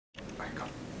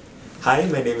Hi,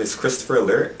 my name is Christopher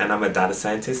Alert, and I'm a data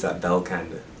scientist at Bell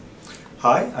Canada.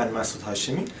 Hi, I'm Masoud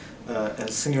Hashemi,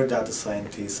 a senior data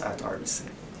scientist at RBC.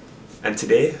 And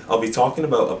today, I'll be talking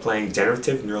about applying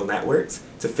generative neural networks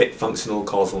to fit functional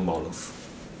causal models.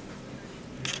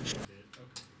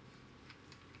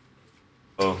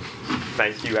 So,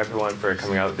 thank you everyone for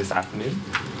coming out this afternoon.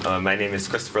 My name is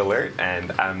Christopher Alert,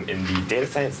 and I'm in the data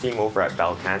science team over at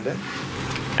Bell Canada.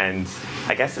 And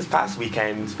I guess this past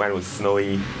weekend, when it was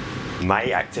snowy,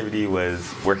 my activity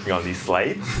was working on these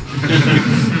slides.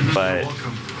 But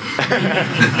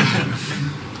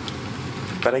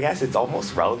I guess it's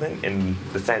almost relevant in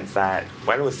the sense that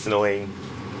when it was snowing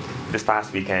this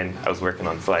past weekend, I was working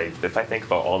on slides. If I think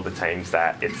about all the times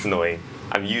that it's snowing,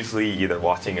 I'm usually either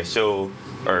watching a show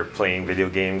or playing video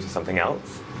games or something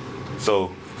else.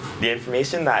 So the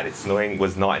information that it's snowing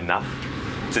was not enough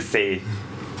to say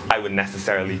I would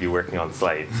necessarily be working on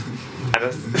slides. And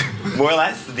that's more or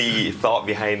less the thought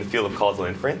behind the field of causal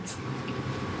inference.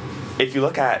 If you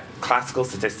look at classical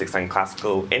statistics and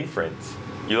classical inference,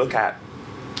 you look at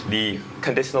the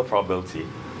conditional probability,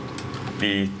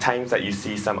 the times that you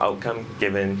see some outcome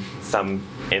given some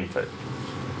input.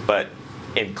 But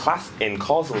in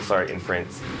causal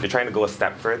inference, you're trying to go a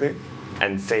step further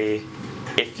and say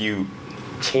if you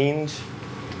change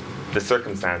the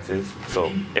circumstances,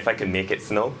 so if I could make it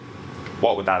snow,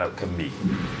 what would that outcome be?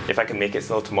 If I could make it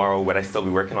snow tomorrow, would I still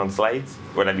be working on slides?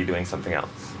 Or would I be doing something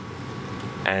else?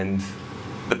 And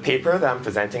the paper that I'm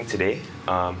presenting today,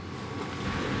 the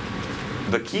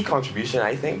key contribution,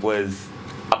 I think, was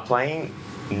applying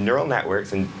neural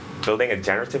networks and building a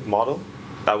generative model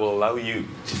that will allow you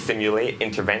to simulate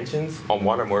interventions on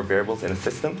one or more variables in a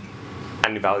system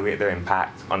and evaluate their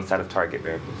impact on a set of target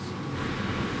variables.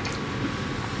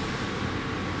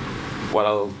 What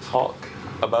I'll talk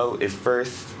about is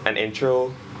first an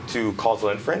intro to causal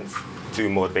inference to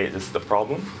motivate just the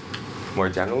problem more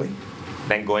generally,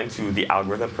 then go into the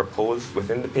algorithm proposed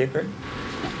within the paper.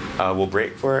 We'll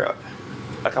break for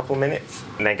a couple minutes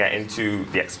and then get into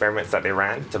the experiments that they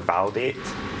ran to validate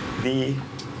the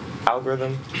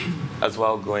algorithm, as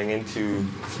well going into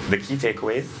the key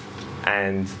takeaways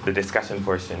and the discussion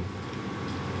portion.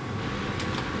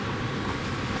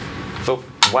 So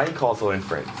why causal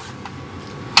inference?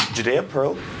 Judea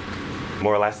Pearl,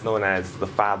 more or less known as the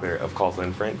father of causal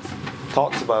inference,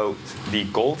 talks about the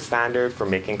gold standard for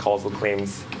making causal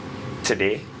claims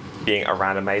today being a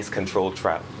randomized controlled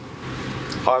trial.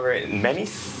 However, in many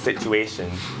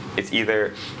situations, it's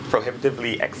either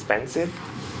prohibitively expensive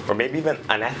or maybe even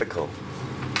unethical.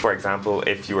 For example,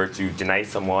 if you were to deny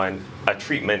someone a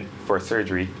treatment for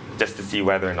surgery just to see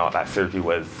whether or not that surgery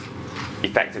was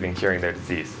effective in curing their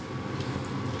disease.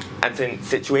 And in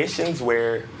situations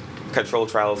where control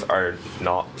trials are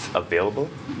not available,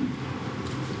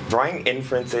 drawing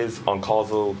inferences on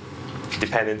causal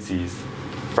dependencies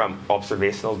from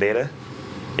observational data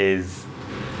is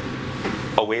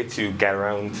a way to get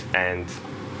around and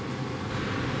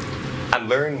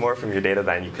learn more from your data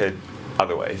than you could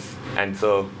otherwise. And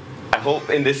so I hope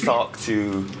in this talk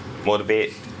to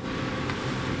motivate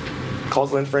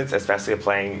causal inference, especially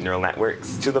applying neural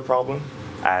networks to the problem,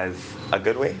 as a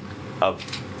good way of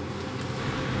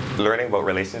learning about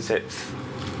relationships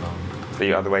that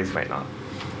you otherwise might not.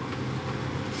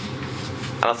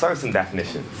 And I'll start with some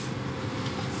definitions.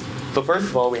 So first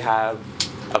of all, we have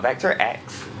a vector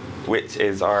x, which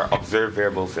is our observed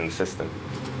variables in the system.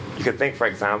 You could think, for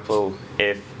example,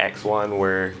 if x1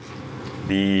 were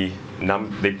the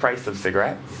price of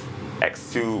cigarettes,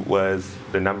 x2 was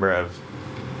the number of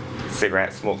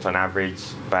cigarettes smoked on average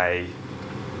by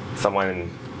someone in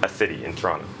a city in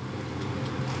Toronto.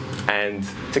 And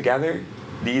together,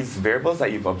 these variables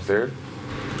that you've observed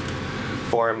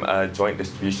form a joint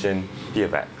distribution P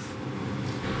of x.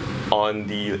 On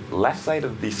the left side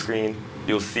of the screen,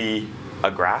 you'll see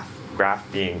a graph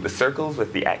being the circles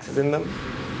with the x's in them,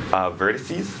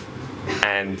 vertices,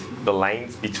 and the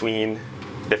lines between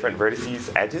different vertices,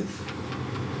 edges.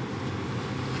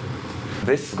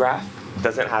 This graph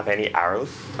doesn't have any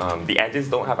arrows. The edges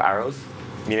don't have arrows,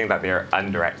 meaning that they're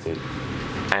undirected.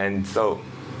 And so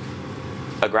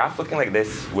a graph looking like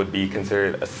this would be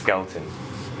considered a skeleton.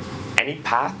 Any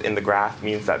path in the graph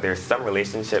means that there's some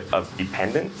relationship of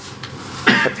dependence,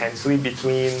 potentially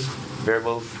between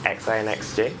variables xi and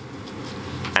xj.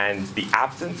 And the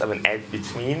absence of an edge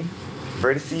between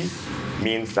vertices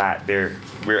means that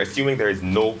we're assuming there is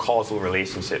no causal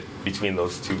relationship between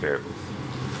those two variables.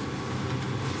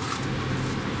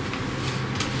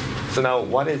 So now,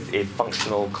 what is a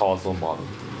functional causal model?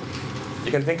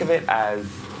 You can think of it as...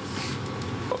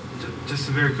 Just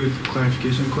a very quick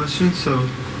clarification question. So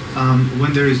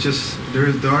when there is just there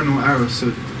are no arrows,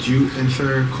 so do you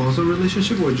infer causal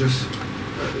relationship or just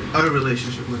a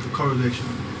relationship, like a correlation?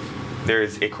 There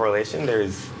is a correlation. There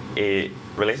is a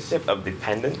relationship of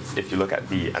dependence if you look at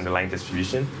the underlying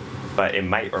distribution, but it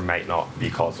might or might not be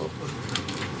causal.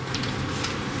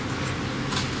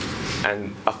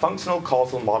 And a functional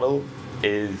causal model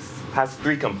has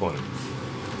three components.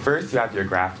 First, you have your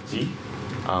graph G,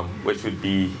 which would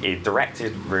be a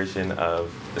directed version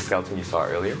of the skeleton you saw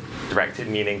earlier. Directed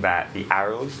meaning that the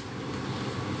arrows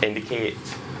indicate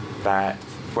that,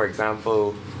 for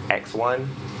example, x1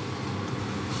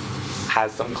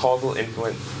 has some causal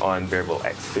influence on variable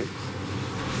x2.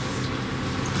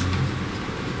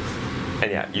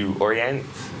 And yeah, you orient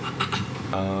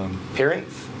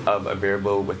parents of a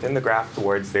variable within the graph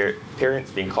towards their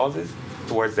parents being causes,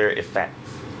 towards their effects.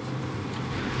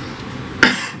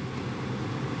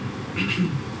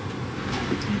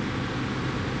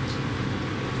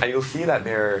 And you'll see that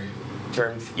there are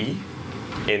terms E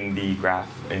in the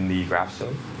graph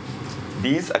shown.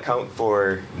 These account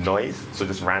for noise, so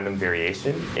just random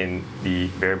variation in the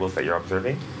variables that you're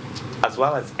observing, as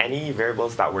well as any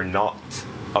variables that were not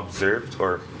observed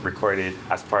or recorded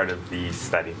as part of the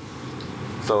study.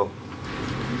 So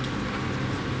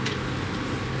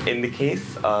in the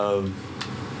case of,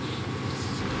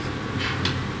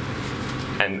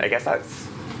 and I guess that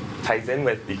ties in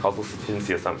with the causal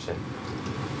sufficiency assumption.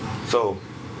 So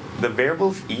the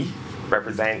variables E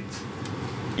represent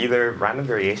either random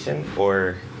variation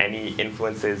or any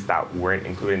influences that weren't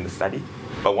included in the study.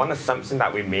 But one assumption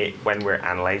that we make when we're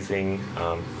analyzing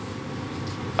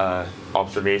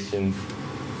observations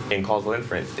in causal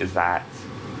inference is that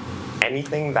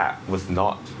anything that was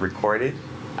not recorded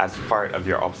as part of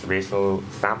your observational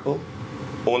sample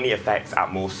only affects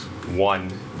at most one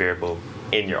variable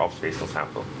in your observational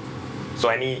sample. So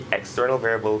any external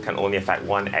variable can only affect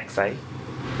one xi,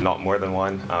 not more than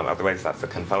one. Otherwise, that's a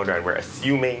confounder, and we're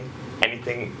assuming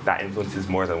anything that influences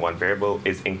more than one variable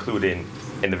is included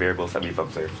in the variables that we've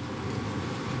observed.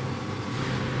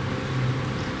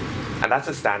 And that's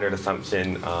a standard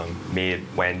assumption made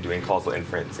when doing causal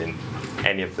inference in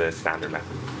any of the standard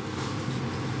methods.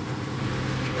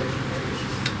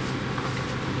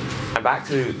 And back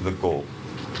to the goal.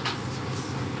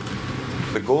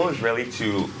 The goal is really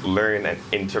to learn an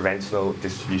interventional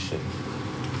distribution.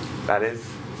 That is,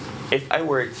 if I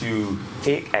were to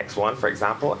take x1, for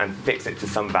example, and fix it to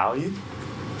some value,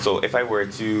 so if I were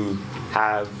to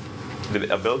have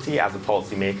the ability as a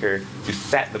policymaker to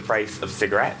set the price of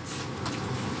cigarettes,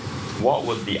 what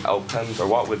would the outcomes, or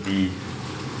what would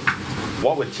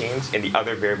change in the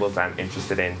other variables that I'm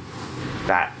interested in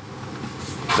that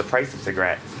the price of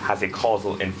cigarettes has a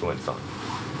causal influence on?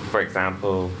 For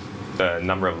example, the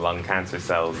number of lung cancer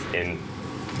cells in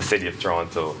the city of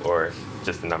Toronto, or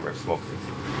just the number of smokers.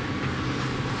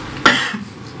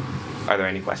 Are there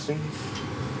any questions?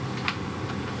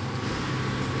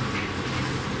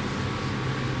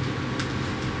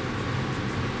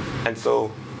 And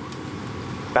so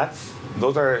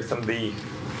those are some of the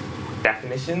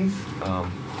definitions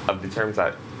of the terms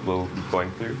that we'll be going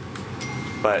through.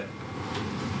 But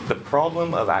the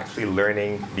problem of actually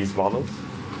learning these models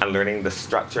and learning the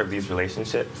structure of these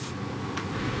relationships,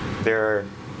 there are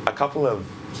a couple of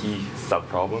key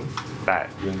sub-problems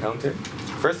that you encounter.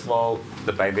 First of all,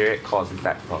 the bivariate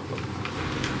cause-effect problem.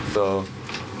 So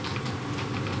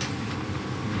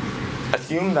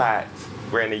assume that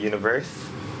we're in a universe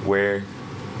where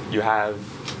you have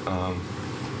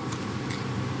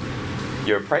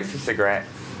your price of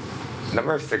cigarettes,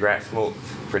 number of cigarettes smoked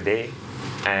per day,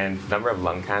 and number of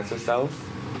lung cancer cells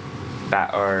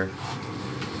that are,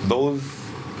 those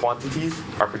quantities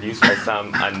are produced by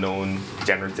some unknown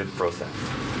generative process.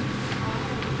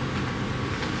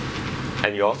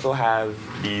 And you also have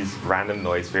these random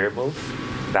noise variables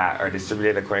that are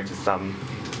distributed according to some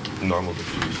normal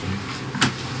distribution.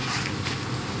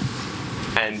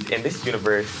 And in this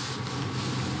universe,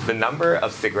 the number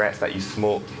of cigarettes that you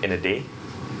smoke in a day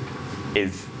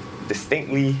is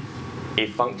distinctly a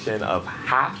function of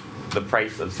half the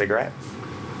price of cigarettes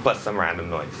plus some random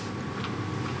noise.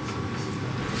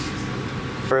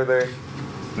 Further,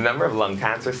 the number of lung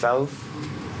cancer cells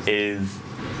is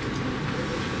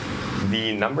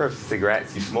the number of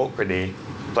cigarettes you smoke per day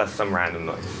plus some random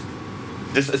noise.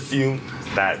 Just assume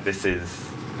that this is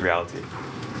reality.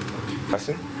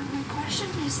 Question? My question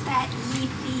is that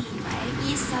EV, right?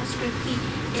 E subscript B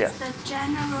is the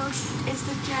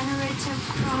generative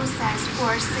process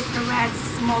for cigarettes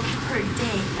smoked per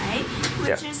day, right?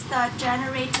 Which is the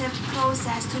generative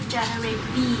process to generate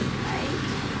B, right?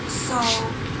 So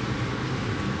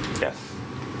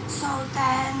So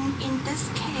then, in this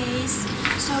case,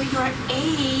 so your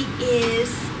A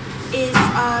is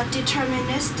a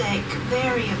deterministic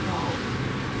variable.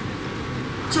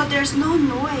 So there's no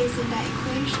noise in that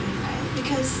equation, right?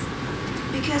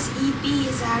 Because EB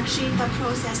is actually the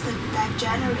process that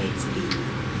generates B.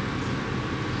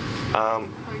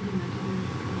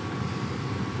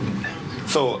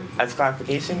 So as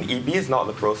clarification, EB is not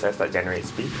the process that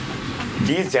generates B.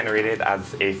 B is generated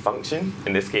as a function,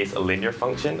 in this case a linear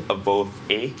function, of both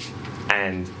A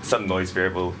and some noise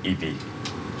variable EB.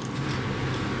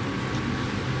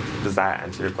 Does that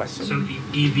answer your question? So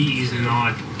EB is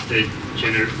not the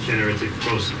generative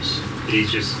process. It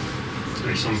is just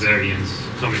like some variance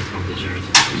coming from the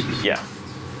generative process. Yeah.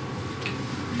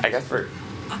 I guess for...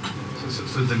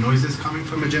 So the noise is coming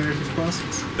from a generative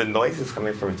process? The noise is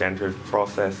coming from a generative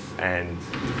process, and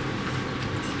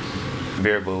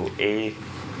variable A,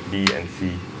 B, and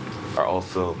C are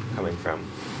also coming from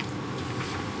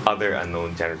other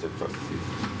unknown generative processes.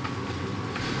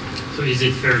 So is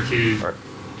it fair to,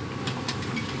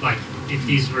 like, if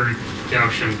these were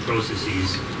Gaussian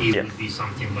processes, E would be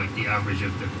something like the average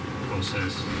of the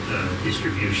process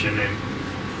distribution, and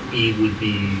E would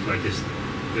be like this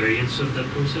variance of that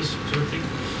process sort of thing?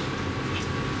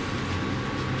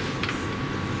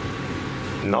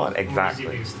 Not exactly.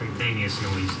 Or is it instantaneous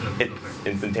noise? It's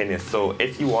instantaneous. So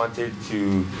if you wanted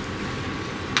to,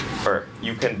 or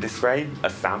you can describe a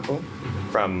sample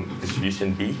from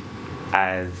distribution B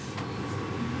as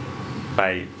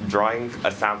by drawing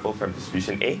a sample from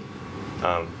distribution A,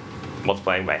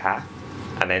 multiplying by half,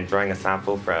 and then drawing a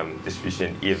sample from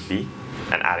distribution E of B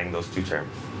and adding those two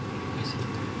terms.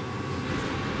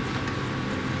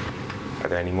 Are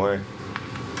there any more?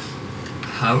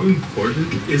 How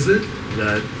important is it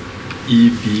that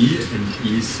EB and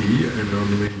EC are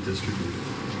normally distributed?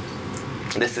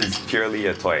 This is purely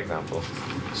a toy example.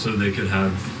 So they could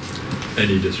have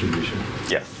any distribution?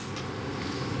 Yes.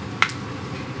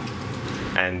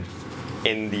 And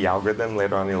in the algorithm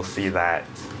later on, you'll see that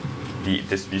the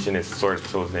distribution is sort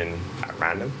of chosen at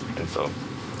random. And so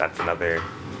that's another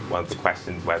one of the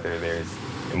questions, whether there's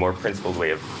a more principled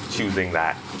way of choosing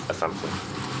that assumption.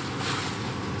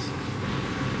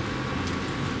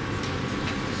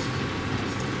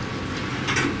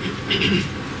 We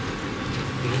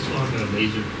also have a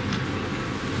laser.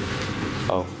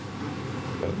 Oh.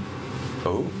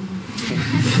 Oh.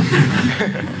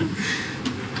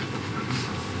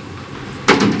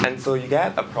 And so you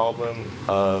get a problem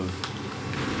of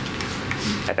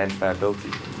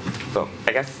identifiability. So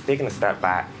I guess taking a step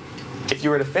back, if you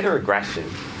were to fit a regression,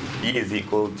 B is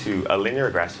equal to a linear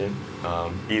regression,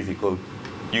 B is equal,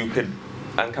 you could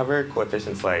uncover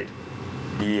coefficients like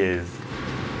B is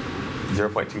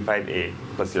 0.25A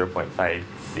plus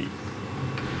 0.5C.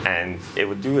 And it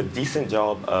would do a decent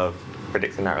job of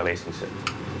predicting that relationship.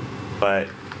 But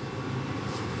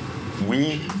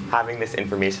we, having this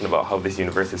information about how this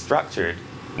universe is structured,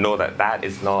 know that that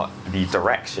is not the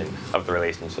direction of the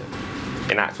relationship.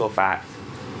 In actual fact,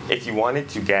 if you wanted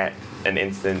to get an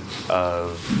instance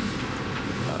of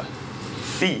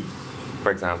C,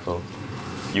 for example,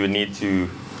 you would need to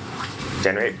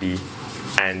generate B,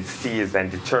 and C is then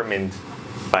determined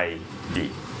by B.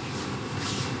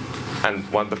 And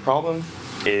one of the problems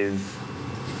is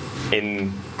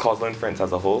in causal inference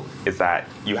as a whole is that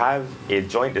you have a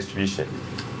joint distribution.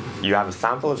 You have a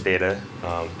sample of data,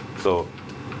 so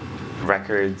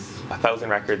records, 1,000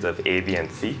 records of A, B,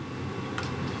 and C,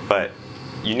 but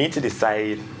you need to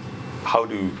decide how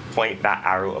to point that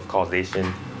arrow of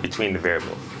causation between the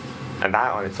variables. And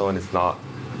that on its own is not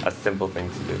a simple thing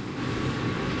to do.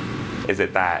 Is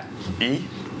it that B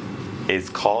is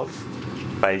caused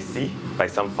by C, by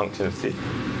some function of C?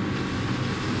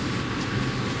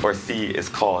 Or C is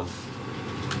caused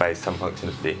by some function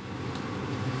of B?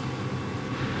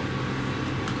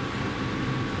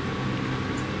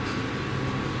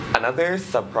 Another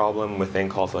subproblem within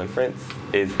causal inference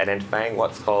is identifying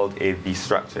what's called a V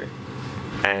structure.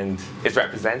 And it's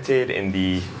represented in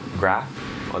the graph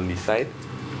on the side,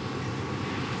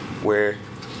 where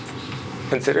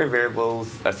consider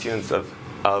variables a student's of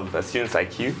a student's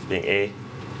IQ being A,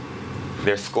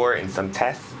 their score in some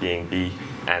test being B,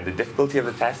 and the difficulty of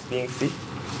the test being C.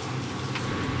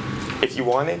 If you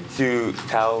wanted to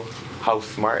tell how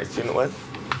smart a student was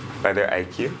by their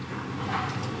IQ,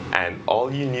 and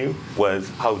all you knew was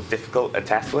how difficult a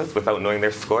test was without knowing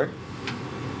their score,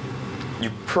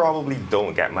 you probably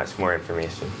don't get much more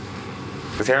information.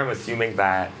 Because here I'm assuming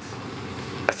that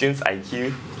a student's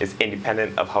IQ is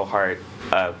independent of how hard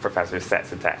a professor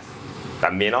sets a test.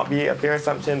 That may not be a fair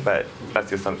assumption, but that's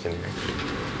the assumption here.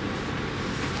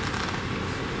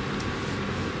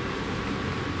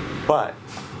 But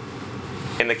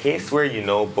in the case where you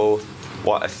know both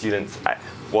what a student's,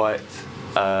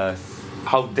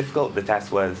 how difficult the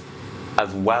test was,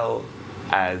 as well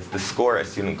as the score a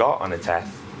student got on a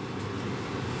test,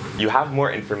 you have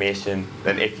more information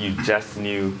than if you just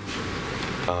knew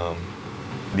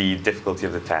the difficulty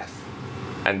of the test.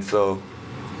 And so,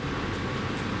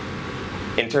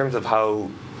 in terms of how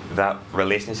that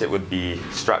relationship would be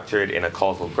structured in a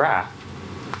causal graph,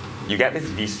 you get this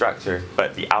V structure,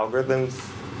 but the algorithms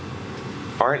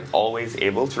aren't always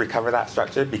able to recover that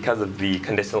structure because of the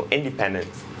conditional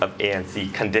independence of A and C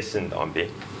conditioned on B.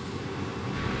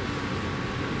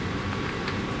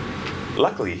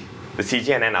 Luckily, the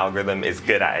CGNN algorithm is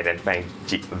good at identifying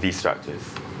V structures.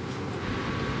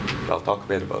 I'll talk a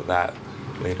bit about that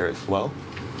later as well.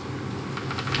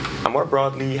 And more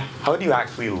broadly, how do you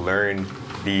actually learn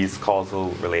these causal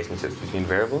relationships between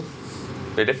variables?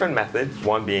 There are different methods,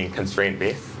 one being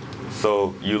constraint-based.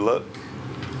 So you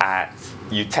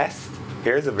test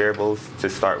pairs of variables to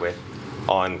start with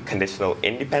on conditional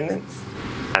independence,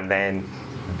 and then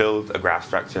build a graph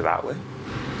structure that way.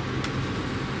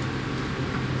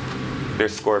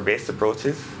 There's score-based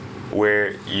approaches,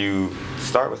 where you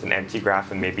start with an empty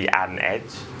graph and maybe add an edge,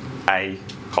 I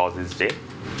causes J,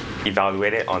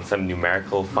 evaluate it on some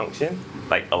numerical function,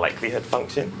 like a likelihood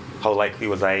function. How likely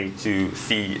was I to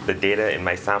see the data in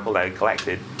my sample that I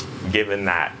collected, given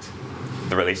that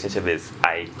the relationship is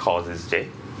I causes J?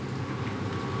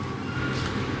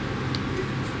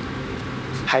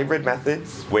 Hybrid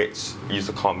methods, which use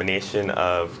a combination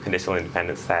of conditional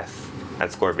independence tests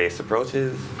and score-based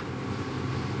approaches.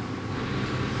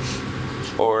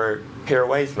 Or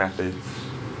pairwise methods,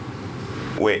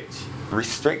 which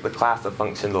restrict the class of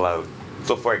functions allowed.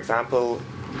 So for example,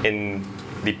 in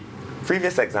the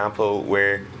previous example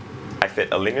where I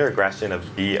fit a linear regression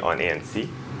of B on A and C,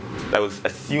 that was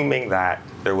assuming that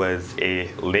there was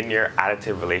a linear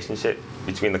additive relationship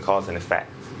between the cause and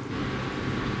effect.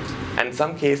 And in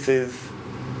some cases,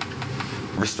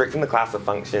 restricting the class of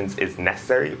functions is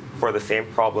necessary for the same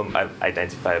problem of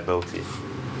identifiability.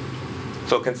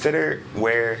 So consider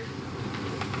where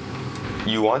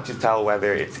you want to tell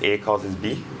whether it's A causes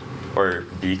B or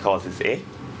B causes A.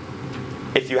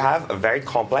 If you have a very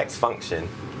complex function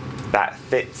that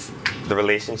fits the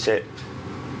relationship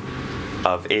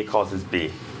of A causes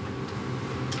B,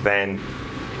 then,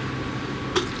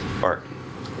 or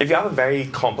if you have a very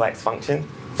complex function,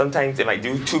 sometimes it might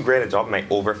do too great a job, it might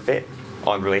overfit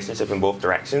on relationship in both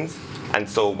directions. And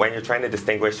so when you're trying to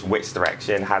distinguish which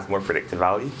direction has more predictive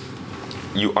value,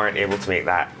 you aren't able to make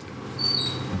that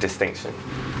distinction.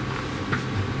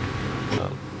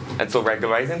 And so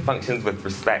regularizing functions with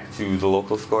respect to the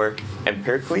local score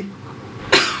empirically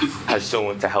has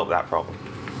shown to help that problem.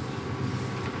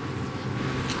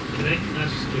 Can I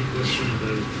ask a question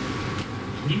about,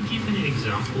 can you give an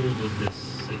example of the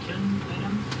second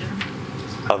item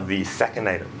there? Of the second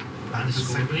item? And the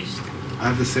score-based? I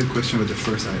have the same question with the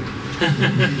first item.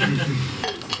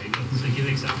 There you go. So give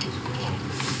examples for all.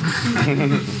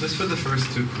 Just for the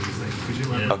first two, please. Like, could you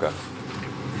Yeah. Okay.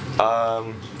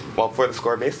 Well, for the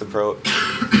score-based approach,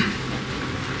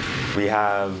 we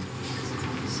have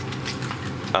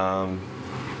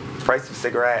price of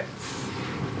cigarettes,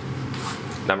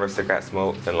 number of cigarettes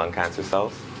smoked, and lung cancer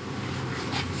cells.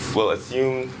 We'll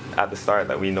assume at the start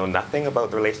that we know nothing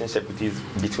about the relationship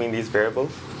between these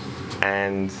variables.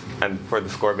 And for the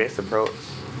score-based approach,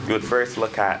 you would first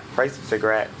look at price of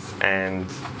cigarettes and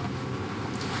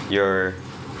your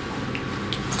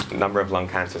number of lung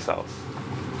cancer cells.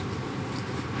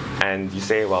 And you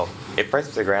say, well, if price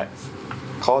of cigarettes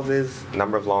causes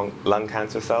number of lung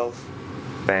cancer cells,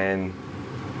 then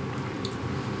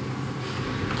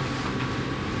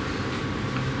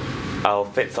I'll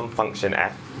fit some function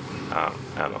f, I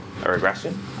don't know, a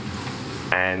regression,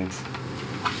 and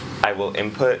I will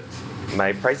input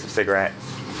my price of cigarettes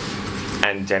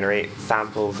and generate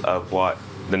samples of what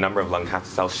the number of lung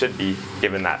cancer cells should be,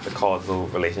 given that the causal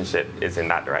relationship is in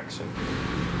that direction.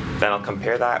 Then I'll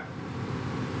compare that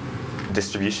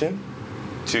distribution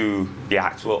to the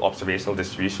actual observational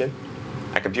distribution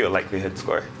and compute a likelihood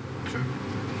score. Sure.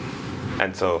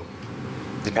 And so,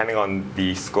 depending on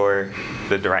the score,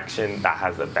 the direction that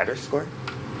has a better score,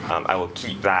 I will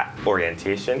keep that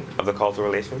orientation of the causal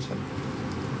relationship.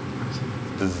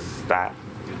 Does that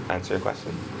answer your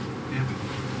question? Yeah.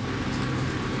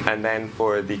 And then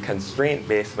for the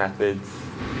constraint-based methods,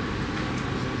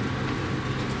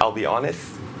 I'll be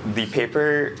honest, the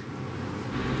paper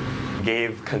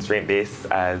gave constraint-based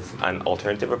as an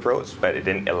alternative approach, but it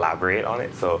didn't elaborate on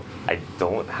it, so I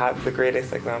don't have the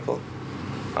greatest example.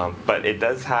 But it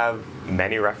does have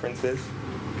many references.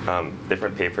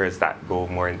 different papers that go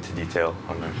more into detail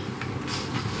on that.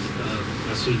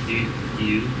 So do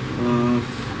you?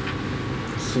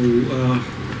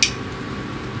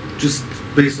 Just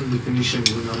based on definition,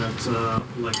 we know that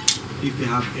like if we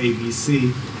have A, B,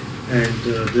 C, and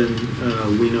then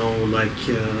we know like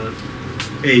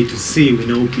A to C, we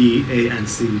know B, A, and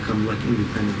C become like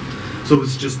independent. So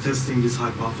it's just testing this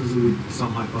hypothesis with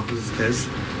some hypothesis test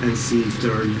and see if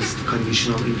there is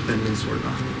conditional independence or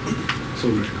not. So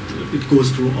it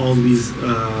goes through all these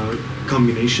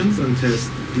combinations and tests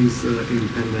these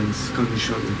independence,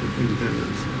 conditional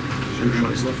independence. And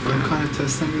tries to What find kind of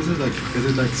testing is it? Like, is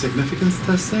it like significance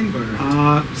testing or?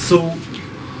 So,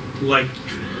 like,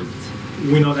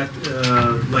 we know that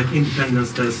like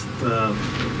independence test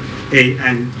A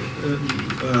and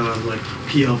like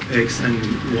P of X and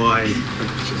Y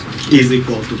is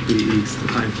equal to Px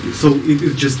times P. So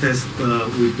it just tests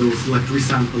with those like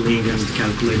resampling and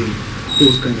calculating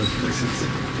those kind of tests.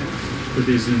 But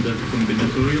isn't that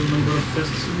combinatorial number of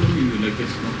tests? Like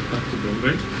it's not practical,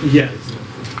 right? Yeah, it's not.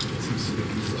 It seems to be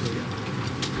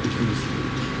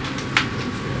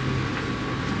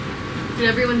Did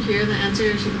everyone hear the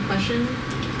answer to the question?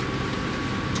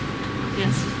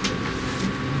 Yes.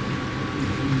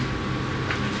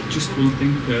 Just one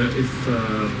thing, if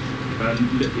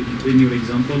in your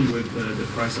example with the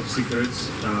price of cigarettes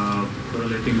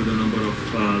correlating with the number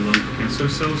of lung cancer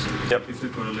cells, yep. If the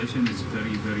correlation is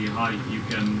very, very high, you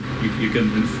can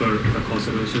infer a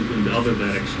causal relationship in the other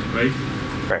direction, right?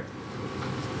 Right.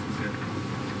 Okay.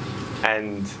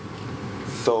 And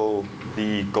so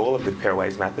the goal of the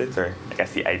pairwise methods, or I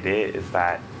guess the idea, is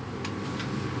that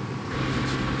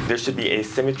there should be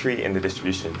asymmetry in the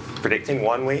distributions. Predicting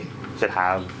one way should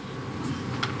have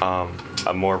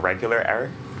a more regular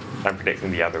error than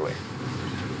predicting the other way.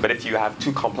 But if you have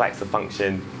too complex a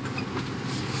function,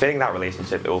 fitting that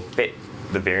relationship, it will fit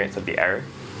the variance of the error,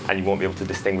 and you won't be able to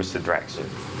distinguish the direction.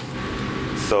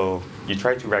 So you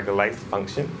try to regularize the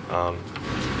function,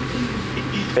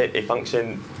 fit a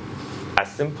function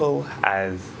as simple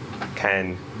as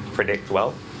can predict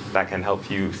well, that can help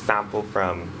you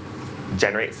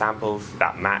generate samples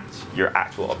that match your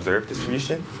actual observed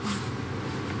distribution,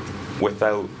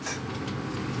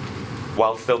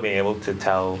 while still being able to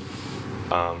tell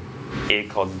A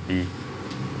causes B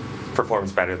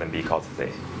performs better than B causes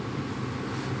A.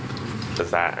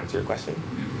 Does that answer your question?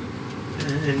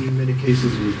 And in many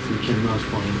cases, we cannot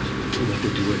find like the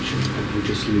direction, and we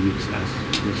just leave it as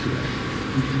close to that.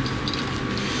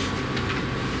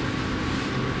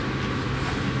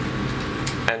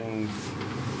 And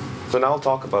so now I'll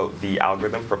talk about the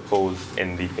algorithm proposed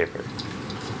in the paper.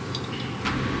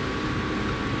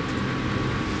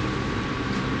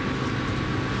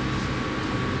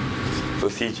 So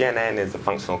CGNN is a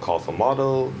functional causal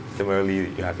model. Similarly,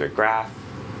 you have your graph,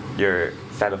 your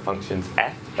set of functions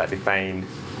f that define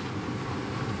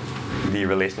the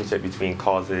relationship between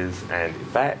causes and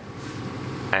effects,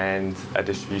 and a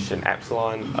distribution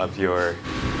epsilon of your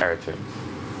error terms.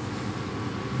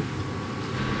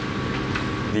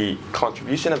 The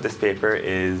contribution of this paper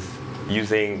is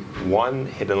using one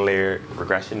hidden layer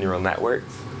regression neural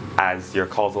networks as your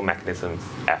causal mechanisms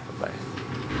f of I.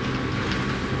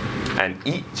 And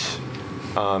each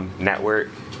network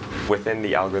within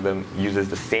the algorithm uses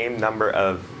the same number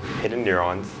of hidden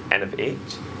neurons, n of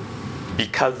h,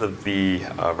 because of the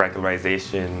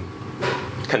regularization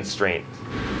constraint,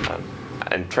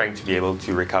 and trying to be able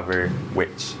to recover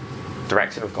which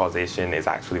direction of causation is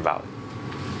actually valid.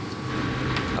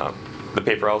 The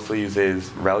paper also uses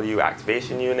ReLU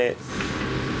activation units,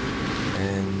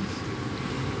 and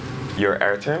your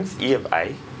error terms, E of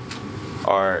I,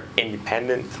 are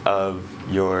independent of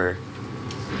your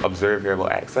observed variable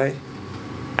xi,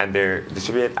 and they're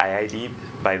distributed IID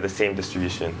by the same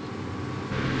distribution.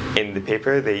 In the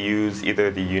paper, they use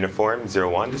either the uniform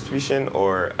 0-1 distribution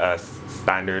or a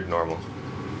standard normal.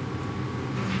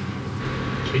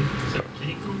 Can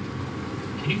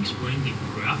you explain the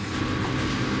graph?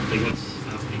 Like what's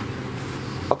happening?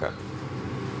 Okay.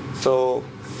 So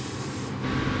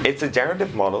it's a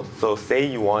generative model. So say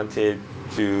you wanted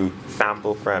to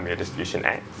sample from your distribution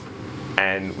X,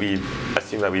 and we've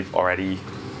assumed that we've already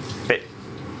fit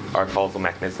our causal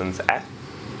mechanisms F.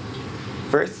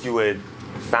 First, you would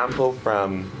sample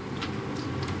from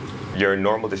your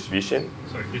normal distribution.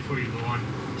 Sorry, before you go on,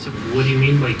 so what do you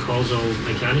mean by causal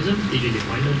mechanism? Did you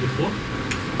define that before?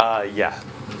 Yeah,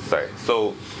 sorry.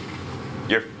 So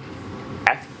your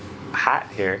F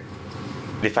hat here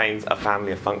defines a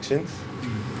family of functions.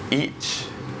 Each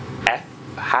F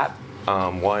hat,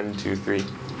 1, 2, 3,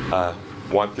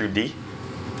 1 through D,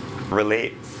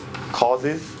 relates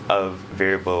causes of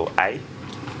variable I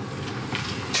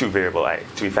to variable I,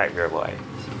 to effect variable I.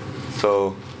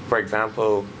 So, for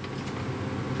example,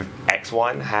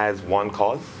 x1 has one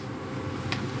cause,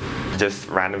 just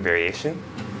random variation,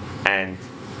 and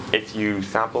if you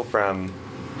sample from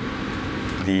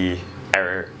the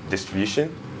error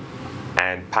distribution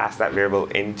and pass that variable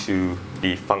into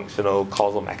the functional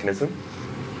causal mechanism,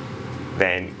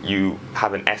 then you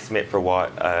have an estimate for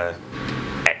what a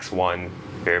x1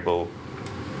 variable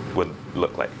would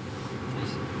look like.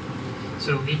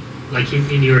 So,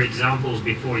 in your examples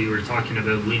before, you were talking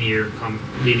about linear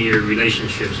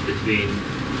relationships between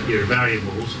your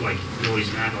variables, like noise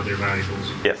and other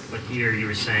variables. Yes. But here you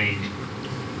were saying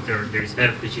there's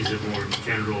f, which is a more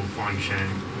general function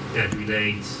that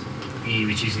relates e,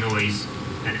 which is noise,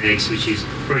 and x, which is,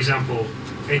 for example,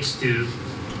 x2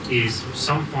 is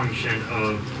some function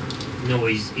of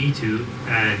noise e2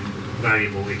 and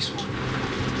variable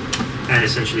x1. And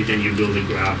essentially then you build a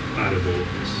graph out of all of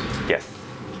this. Yes.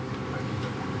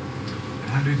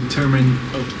 How do you determine?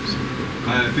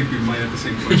 I think we might have the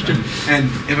same question. And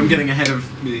if I'm getting ahead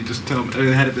of me, just tell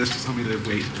me, ahead of this, just tell me to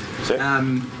wait. Sure.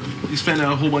 You spent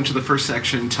a whole bunch of the first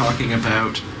section talking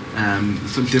about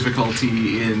some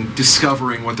difficulty in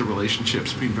discovering what the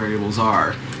relationships between variables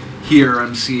are. Here,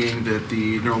 I'm seeing that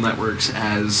the neural networks,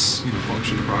 as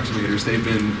function approximators, they've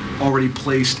been already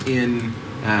placed in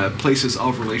places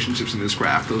of relationships in this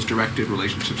graph. Those directed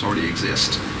relationships already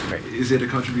exist. Right. Is it a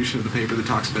contribution of the paper that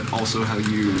talks about also how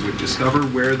you would discover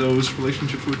where those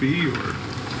relationships would be, or?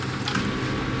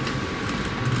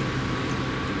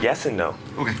 Yes and no.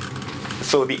 Okay.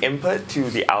 So the input to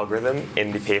the algorithm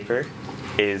in the paper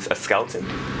is a skeleton,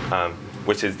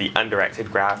 which is the undirected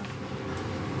graph.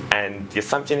 And the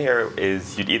assumption here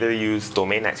is you'd either use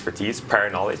domain expertise, prior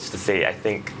knowledge, to say, I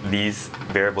think these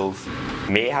variables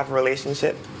may have a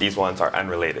relationship, these ones are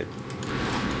unrelated.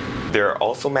 There are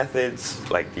also methods,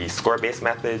 like the score-based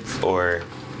methods or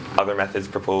other methods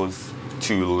proposed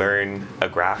to learn a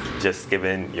graph just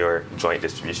given your joint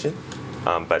distribution.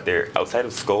 But they're outside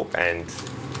of scope and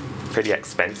pretty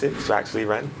expensive to actually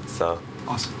run. So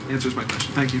awesome. Answers my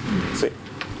question. Thank you. Sweet.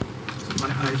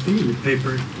 I think in the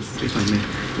paper, if I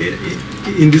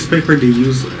may, in this paper they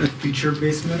use a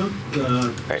feature-based method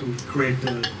Right. to create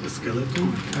a skeleton,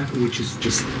 which is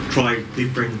just try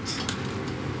different.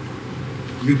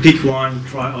 You pick one,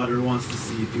 try other ones to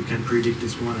see if you can predict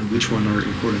this one and which one are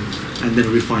important, and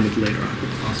then refine it later on.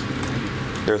 Awesome.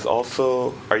 There's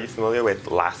also, are you familiar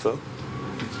with Lasso?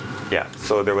 Yeah,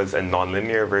 so there was a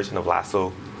nonlinear version of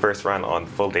Lasso first run on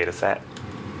full data set.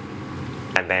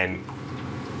 And then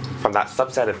from that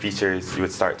subset of features, you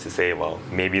would start to say, well,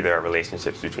 maybe there are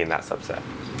relationships between that subset.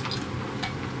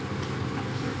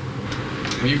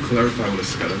 Can you clarify what a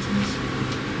skeleton is?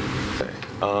 Sorry.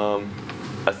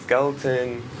 A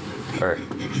skeleton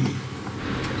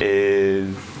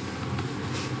is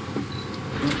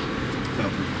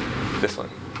this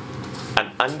one.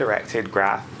 An undirected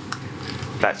graph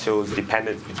that shows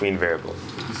dependence between variables.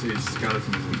 You say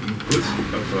skeleton is an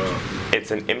input of a...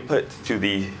 It's an input to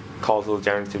the Causal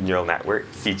Generative Neural Network,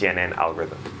 CGNN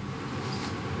algorithm.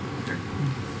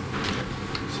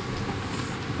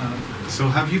 So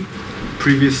have you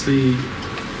previously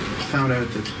found out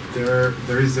that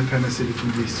there is dependency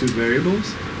between these two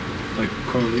variables, like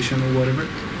correlation or whatever?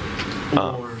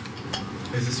 Or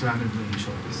is this randomly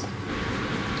choice?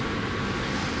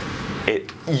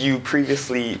 You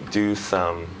previously do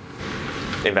some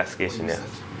investigation, yes.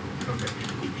 Okay.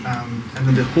 And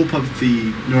then the hope of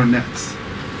the neural nets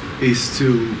is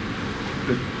to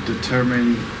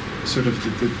determine sort of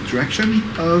the direction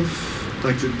of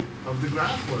the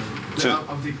graph, or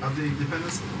of the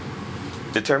dependency.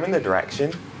 Determine the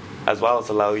direction, as well as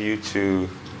allow you to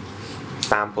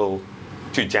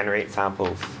generate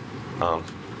samples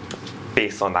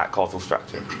based on that causal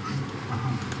structure.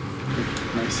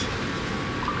 Nice.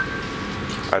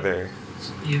 Are there?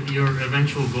 Your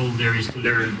eventual goal there is to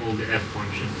learn all the f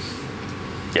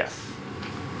functions. Yes.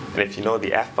 And if you know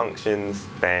the f functions,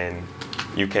 then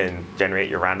you can generate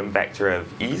your random vector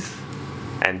of e's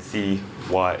and see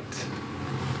what,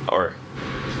 or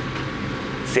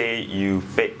say you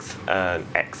fix an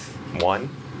x1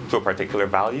 to a particular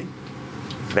value,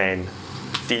 then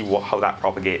see how that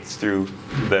propagates through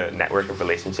the network of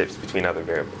relationships between other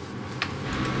variables.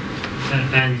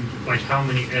 And like how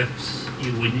many f's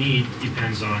you would need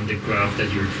depends on the graph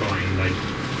that you're trying. Like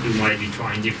you might be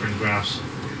trying different graphs,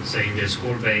 saying they're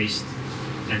score-based,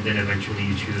 and then eventually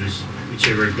you choose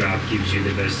whichever graph gives you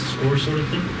the best score, sort of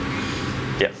thing.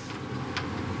 Yes.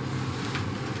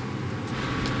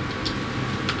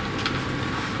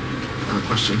 I have a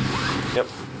question. Yep.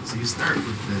 So you start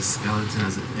with the skeleton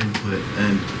as an input,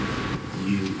 and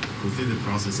you go through the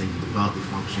process and you develop the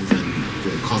functions and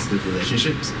the causative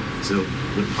relationships. So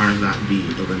would part of that be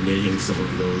eliminating some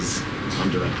of those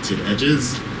undirected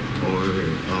edges, or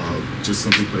just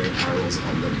simply putting arrows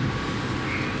on them?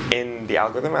 In the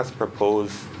algorithm as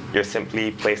proposed, you're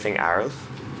simply placing arrows.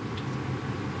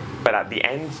 But at the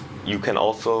end, you can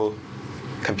also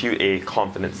compute a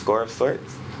confidence score of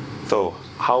sorts. So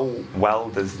how well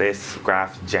does this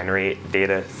graph generate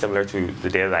data similar to the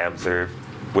data that I observed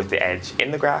with the edge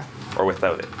in the graph or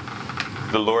without it?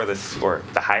 The lower the score,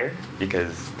 the higher,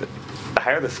 because the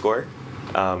higher the score,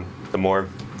 the more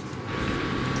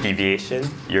deviation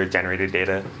your generated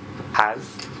data has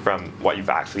from what you've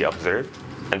actually observed.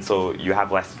 And so you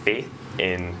have less faith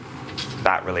in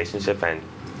that relationship. And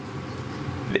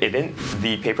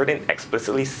the paper didn't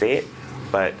explicitly say it,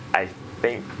 but I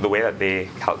think the way that they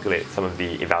calculate some of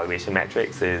the evaluation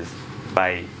metrics is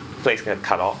by placing a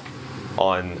cutoff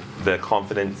on the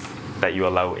confidence that you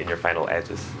allow in your final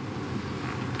edges.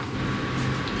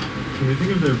 Can we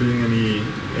think of there being any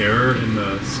error in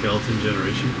the skeleton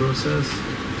generation process?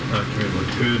 Can we look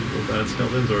good or bad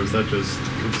skeletons, or is that just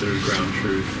considered ground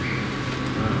truth?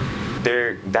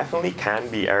 There definitely can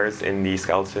be errors in the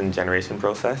skeleton generation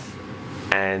process.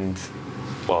 And,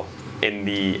 well, in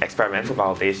the experimental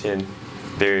validation,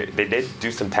 they did do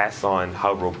some tests on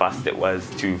how robust it was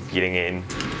to feeding in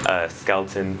a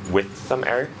skeleton with some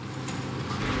error.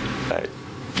 But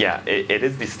yeah, it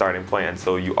is the starting point, and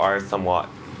so you are somewhat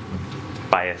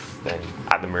biased and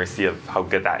at the mercy of how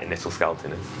good that initial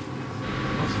skeleton is.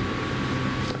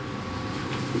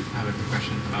 I have a quick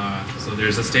question. So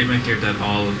there's a statement here that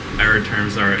all error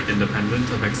terms are independent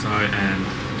of xi and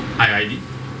iid.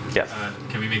 Yes.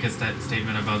 Can we make a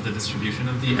statement about the distribution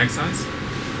of the xi's?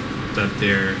 That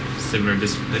they're similar,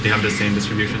 that they have the same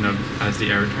distribution as the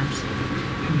error terms?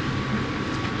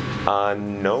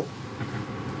 No. Okay.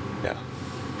 Yeah.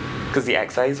 Because the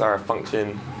xi's are a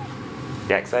function.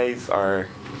 The xi's are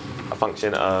a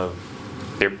function of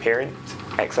their parent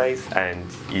xi's and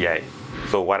ei.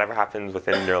 So whatever happens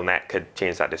within the neural net could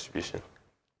change that distribution.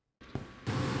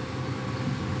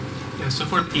 Yeah, so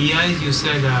for EIs, you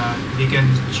said we can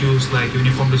choose like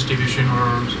uniform distribution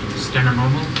or standard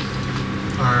normal,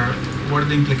 or what are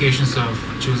the implications of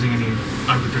choosing any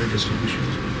arbitrary distribution?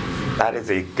 That is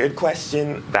a good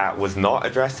question that was not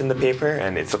addressed in the paper,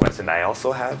 and it's a question that I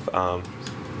also have.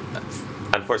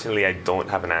 Unfortunately, I don't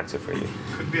have an answer for you.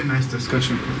 Could be a nice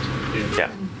discussion.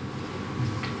 Yeah.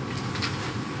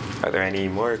 Are there any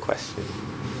more questions?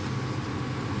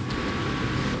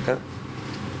 Okay.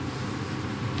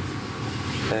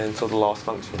 And so the loss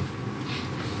function.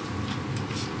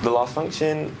 The loss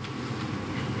function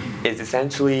is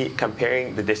essentially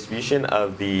comparing the distribution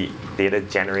of the data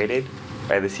generated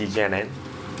by the CGNN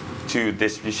to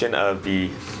distribution of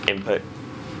the input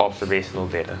observational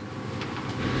data.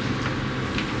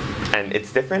 And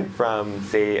it's different from,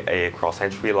 say, a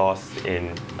cross-entropy loss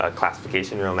in a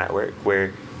classification neural network,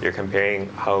 where you're comparing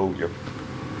how your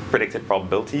predicted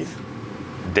probabilities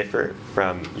differ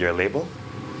from your label.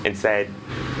 Instead,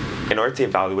 in order to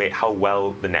evaluate how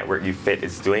well the network you fit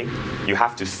is doing, you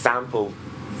have to sample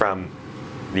from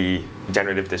the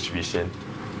generative distribution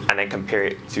and then compare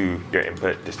it to your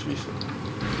input distribution.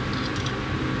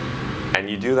 And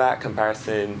you do that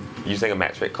comparison using a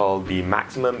metric called the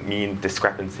Maximum Mean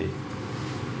Discrepancy.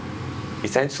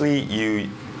 Essentially, you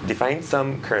define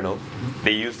some kernel.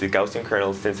 They use the Gaussian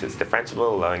kernel since it's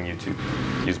differentiable, allowing you to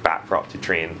use backprop to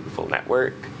train the full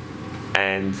network.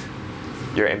 And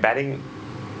you're embedding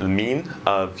the mean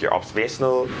of your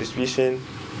observational distribution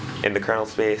in the kernel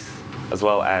space, as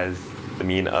well as the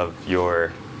mean of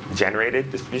your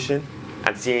generated distribution,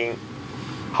 and seeing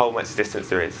how much distance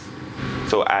there is.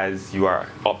 So as you are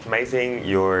optimizing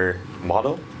your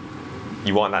model,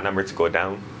 you want that number to go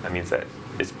down. That means that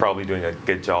it's probably doing a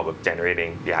good job of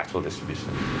generating the actual distribution.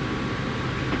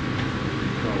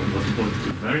 What about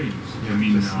the variance? I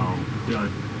mean,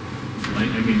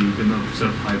 you can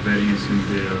observe high variance in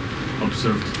the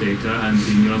observed data, and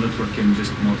the neural network can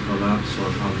just not collapse or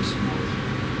have a small.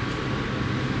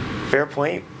 Fair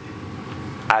point.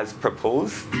 As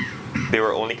proposed, they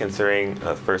were only considering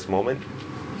a first moment.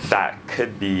 That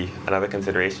could be another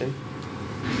consideration.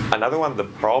 Another one of the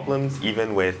problems,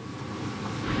 even with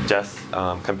just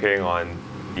comparing on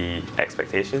the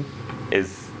expectation,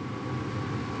 is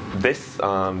this,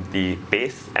 the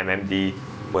base MMD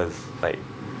was like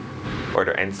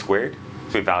order n squared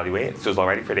to evaluate, so it's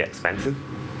already pretty expensive.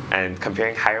 And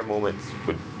comparing higher moments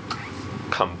would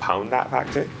compound that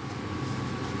factor.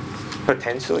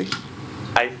 Potentially.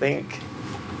 I think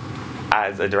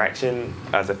as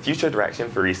a future direction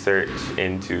for research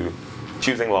into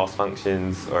choosing loss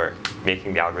functions or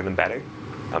making the algorithm better,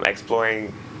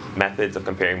 exploring methods of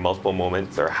comparing multiple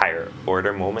moments or higher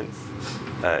order moments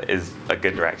is a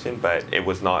good direction, but it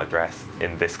was not addressed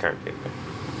in this current paper.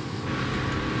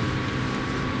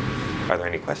 Are there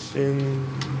any questions?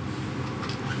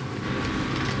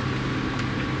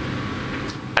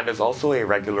 And there's also a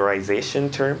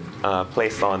regularization term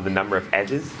placed on the number of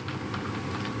edges.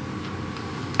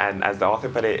 And as the author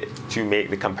put it, to make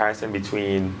the comparison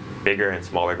between bigger and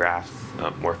smaller graphs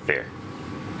more fair.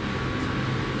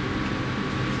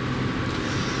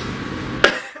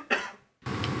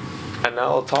 And now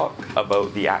I'll talk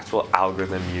about the actual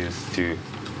algorithm used to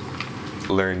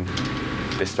learn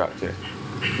this structure.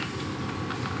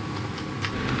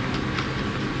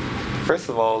 First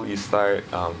of all, you start,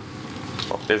 well,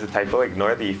 there's a typo,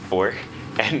 ignore the for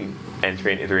and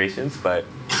entering iterations, but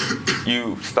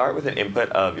you start with an input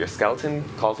of your skeleton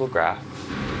causal graph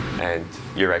and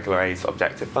your regularized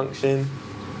objective function,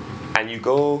 and you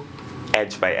go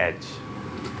edge by edge.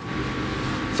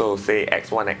 So say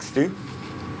x1, x2,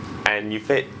 and you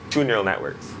fit two neural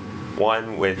networks,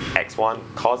 one with x1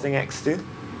 causing x2,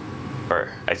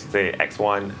 or I should say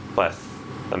x1 plus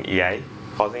some EI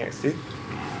causing x2,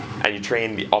 and you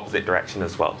train the opposite direction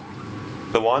as well.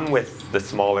 The one with the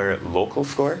smaller local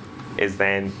score is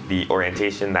then the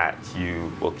orientation that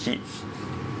you will keep.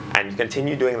 And you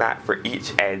continue doing that for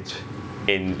each edge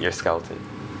in your skeleton.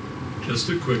 Just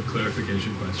a quick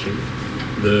clarification question.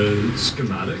 The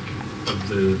schematic of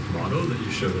the model that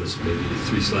you showed us maybe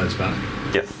 3 slides back?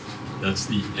 Yes. That's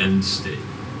the end state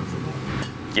of the model?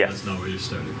 Yes. That's not where you're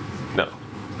starting? No.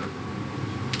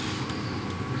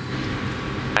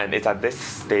 And it's at this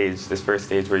stage, this first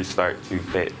stage, where you start to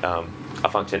fit a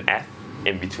function f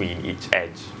in between each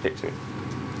edge picture.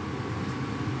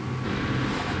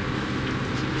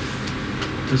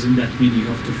 Doesn't that mean you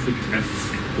have to fit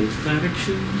f both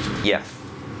directions? Yes.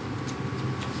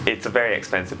 It's a very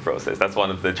expensive process. That's one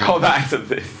of the drawbacks of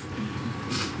this.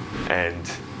 And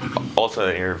also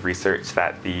an area of research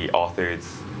that the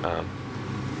authors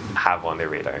have on their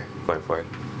radar going forward.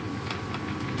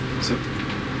 So,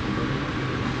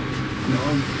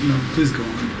 no, please go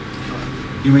on.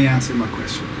 You may answer my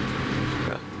question.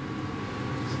 Yeah.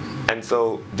 And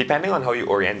so, depending on how you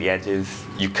orient the edges,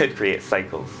 you could create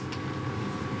cycles.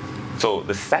 So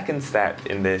the second step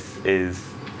in this is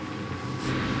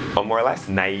a more or less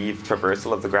naive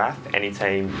traversal of the graph.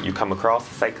 Anytime you come across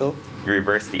a cycle, you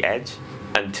reverse the edge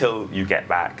until you get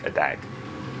back a DAG.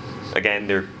 Again,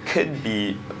 there could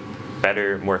be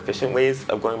better, more efficient ways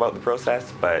of going about the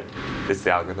process, but this is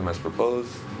the algorithm as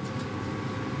proposed.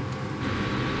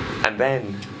 And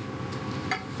then,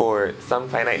 for some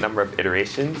finite number of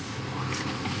iterations,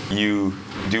 you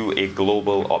do a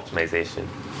global optimization.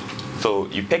 So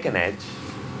you pick an edge,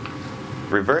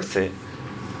 reverse it,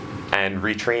 and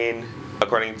retrain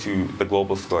according to the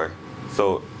global score.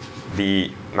 So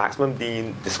the maximum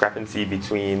mean discrepancy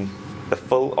between the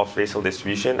full observational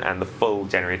distribution and the full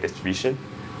generated distribution,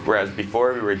 whereas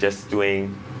before we were just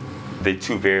doing the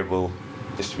 2 variable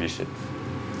distributions.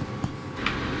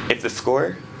 If the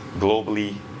score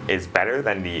globally is better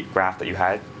than the graph that you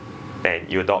had, then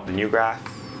you adopt the new graph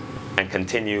and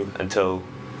continue until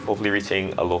hopefully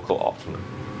reaching a local optimum.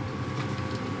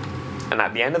 And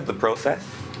at the end of the process,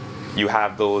 you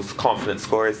have those confidence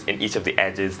scores in each of the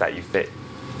edges that you fit.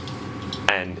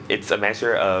 And it's a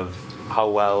measure of how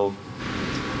well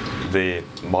the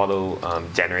model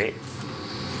generates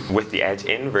with the edge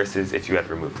in versus if you had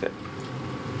removed it.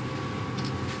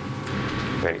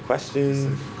 Are there any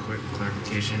questions? Quick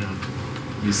clarification on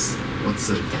what's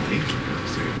a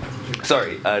DAG?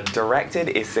 Sorry, a directed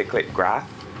acyclic graph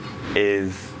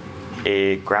is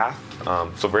a graph,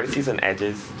 so vertices and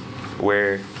edges,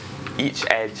 where each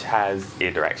edge has a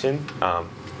direction.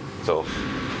 So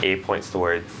A points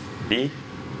towards B,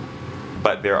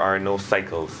 but there are no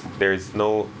cycles. There's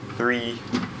no 3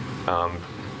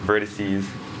 vertices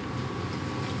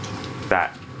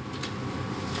that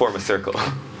form a circle. I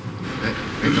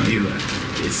got you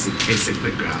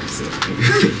acyclic graph. So.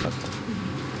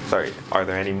 Sorry, are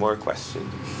there any more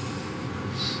questions?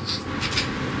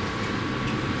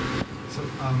 So,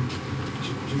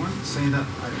 do you mind saying that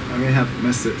I may have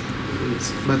missed it?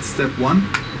 But step 1,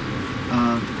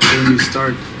 when you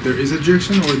start, there is a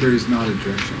direction or there is not a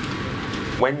direction?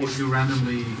 When you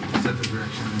randomly set the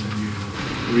direction and then you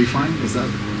refine? Is that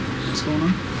what's going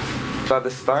on? So at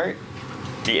the start,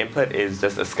 the input is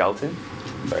just a skeleton,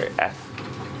 sorry, S,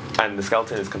 and the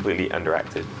skeleton is completely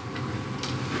undirected.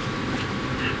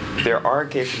 There are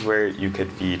cases where you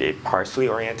could feed a partially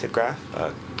oriented graph,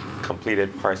 a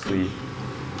completed partially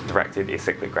directed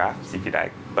acyclic graph,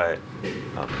 CPDAG, but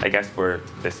I guess for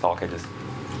this talk I just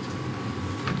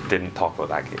didn't talk about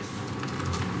that case.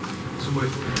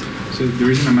 So the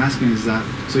reason I'm asking is that,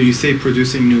 so you say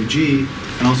producing new G,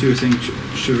 and also you're saying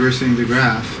traversing the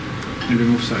graph and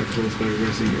remove cycles by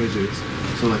reversing edges.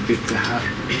 So like it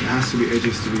has to be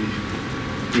edges to be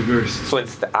reversed. So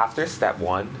after step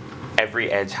 1,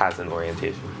 every edge has an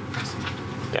orientation.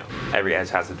 Yeah, every edge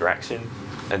has a direction,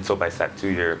 and so by step 2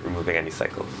 you're removing any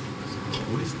cycles.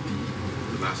 What is the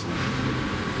last one?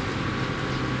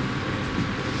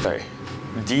 Sorry.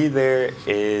 D there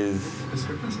is...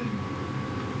 Discrepancy?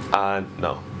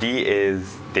 No. D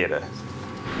is data.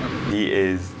 D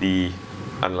is the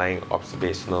underlying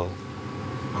observational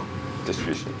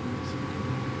distribution.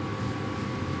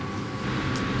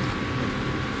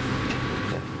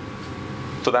 Yeah.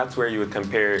 So that's where you would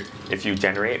compare, if you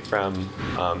generate from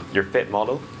your fit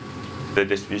model, the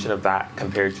distribution of that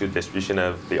compared to the distribution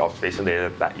of the observational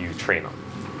data that you train on.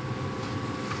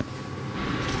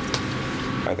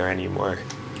 Are there any more?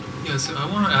 Yeah, so I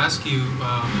want to ask you,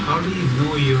 how do you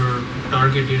know your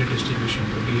target data distribution?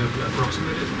 Do you have to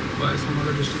approximate it by some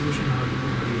other distribution? How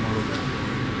do you model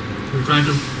that? You're trying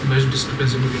to measure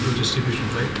discrepancy between two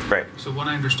distributions, right? Right. So when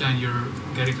I understand you're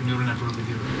getting the neural network with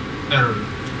your error,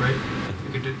 right?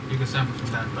 You can sample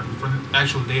from that, but from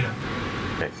actual data,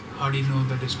 right. How do you know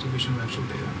the distribution of actual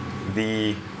data?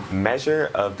 The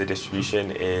measure of the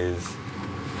distribution is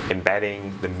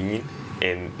embedding the mean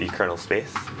in the kernel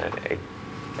space. And I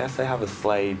guess I have a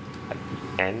slide at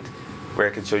the end where I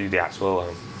can show you the actual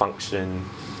function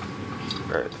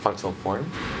or the functional form.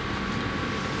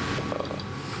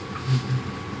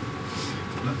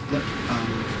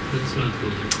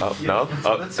 No?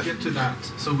 So let's get to that.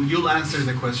 So you'll answer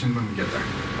the question when we get there.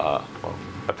 Well,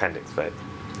 appendix, but...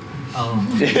 Oh.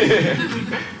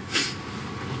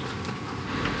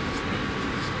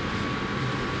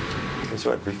 Can I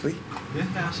show it briefly? Yeah,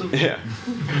 absolutely. Yeah.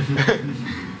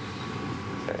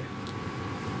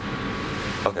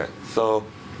 Okay, so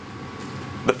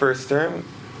the first term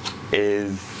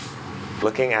is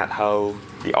looking at how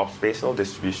the observational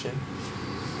distribution,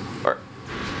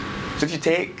 so if you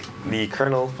take the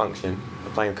kernel function,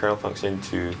 applying the kernel function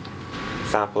to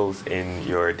samples in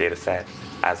your data set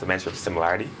as a measure of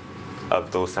similarity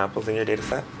of those samples in your data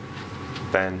set,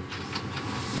 then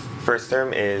first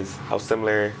term is how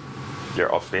similar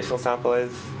your observational sample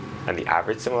is and the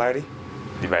average similarity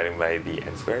dividing by the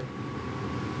n squared.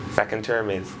 Second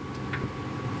term is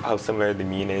how similar the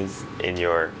mean is in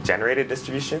your generated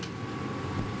distribution.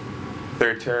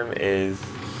 Third term is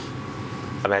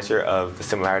a measure of the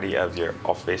similarity of your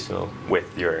observational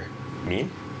with your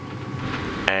mean.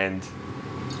 And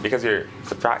because you're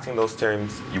subtracting those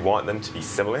terms, you want them to be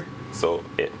similar, so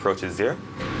it approaches 0.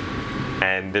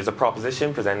 And there's a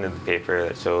proposition presented in the paper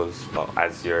that shows, well,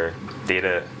 as your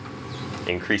data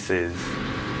increases,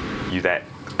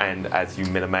 and as you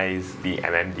minimize the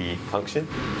MMD function,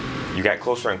 you get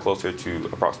closer and closer to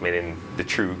approximating the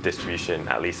true distribution,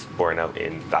 at least borne out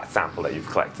in that sample that you've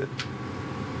collected.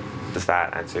 Does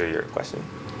that answer your question?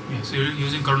 Yeah, so you're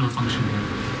using kernel function here.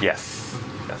 Yes.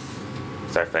 Yes.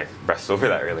 Sorry if I brushed over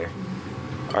that earlier.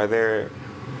 Are there...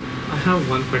 I have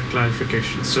one quick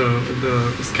clarification. So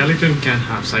the skeleton can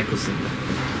have cycles in it.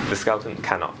 The skeleton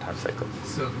cannot have cycles.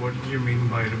 So what do you mean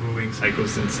by removing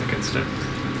cycles in second step?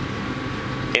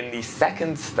 In the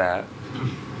second step,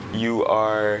 you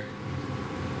are...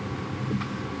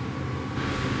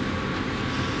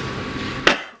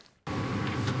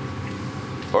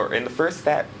 Or in the first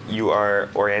step, you are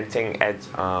orienting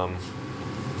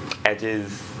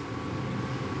edges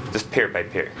just pair by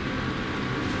pair.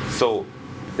 So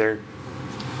they're...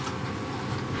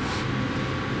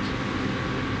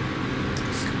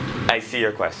 I see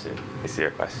your question. I see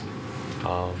your question.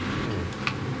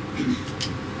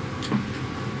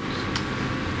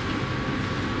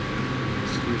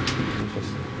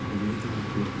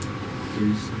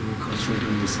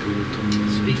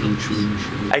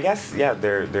 I guess, yeah,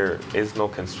 there is no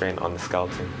constraint on the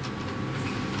skeleton.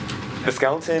 The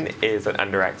skeleton is an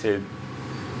undirected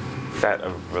set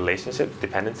of relationships,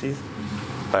 dependencies,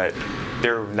 but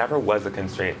there never was a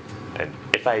constraint. And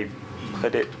if I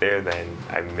put it there, then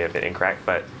I may have been incorrect,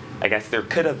 but I guess there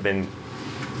could have been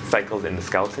cycles in the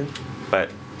skeleton,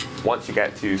 but once you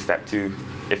get to step 2,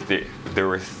 if there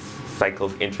were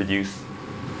cycles introduced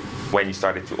when you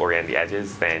started to orient the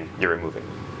edges, then you're removing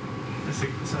them. I see.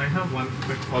 So I have one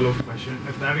quick follow-up question.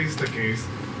 If that is the case,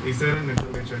 is there an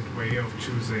intelligent way of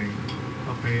choosing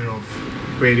a pair of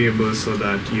variables so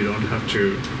that you don't have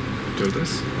to do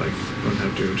this? Like, don't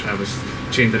have to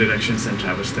change the directions and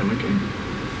traverse them again?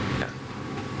 Yeah.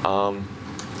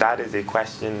 that is a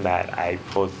question that I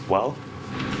pose well.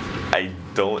 I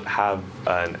don't have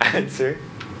an answer,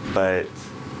 but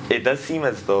it does seem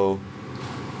as though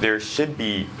there should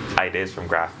be ideas from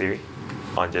graph theory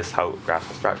on just how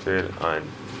graphs are structured, on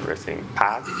traversing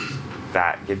paths,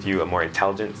 that give you a more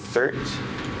intelligent search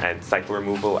and cycle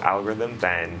removal algorithm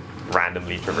than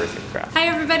randomly traversing graphs. Hi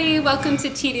everybody, welcome to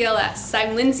TDLS.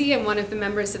 I'm Lindsay, I'm one of the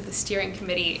members of the steering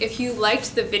committee. If you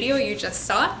liked the video you just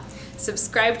saw,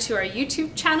 subscribe to our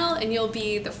YouTube channel and you'll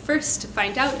be the first to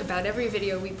find out about every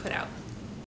video we put out.